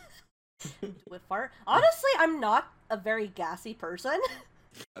 With fart? Honestly, I'm not a very gassy person.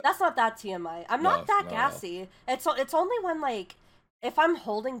 That's not that TMI. I'm not that gassy. It's only when, like, if I'm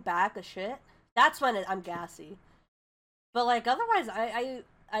holding back a shit, that's when I'm gassy. But, like, otherwise, I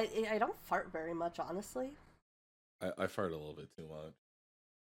don't fart very much, honestly. I fart a little bit too much.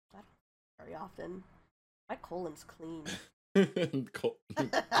 I don't very often. My colon's clean. A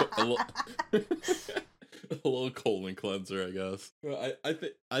little colon cleanser, I guess.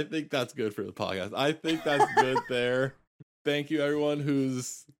 I think that's good for the podcast. I think that's good there. Thank you everyone who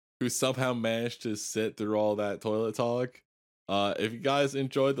somehow managed to sit through all that toilet talk. If you guys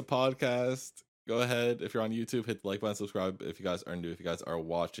enjoyed the podcast, go ahead. If you're on YouTube, hit the like button, subscribe. If you guys are new, if you guys are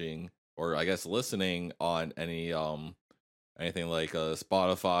watching or I guess listening on any anything like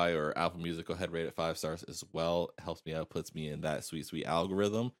Spotify or Apple Music, go ahead, rate it 5 stars as well. It helps me out, puts me in that sweet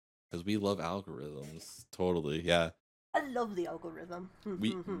algorithm because we love algorithms. Totally, yeah. I love the algorithm.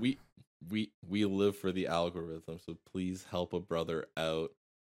 we live for the algorithm, so please help a brother out.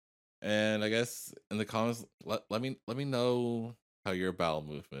 And I guess in the comments, let me know how your bowel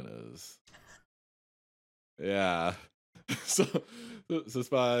movement is. Yeah. so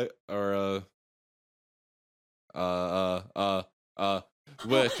spy or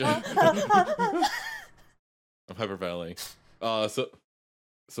which I'm hyperventilating.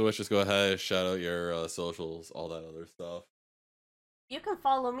 So let's just go ahead, shout out your socials, all that other stuff. You can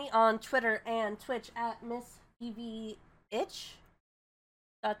follow me on Twitter and Twitch at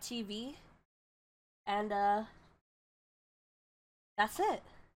MissVVItch.tv. And that's it.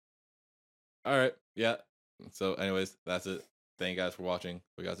 All right. Yeah. So, anyways, that's it. Thank you guys for watching.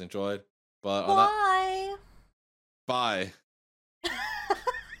 Hope you guys enjoyed. But on Bye. that, bye.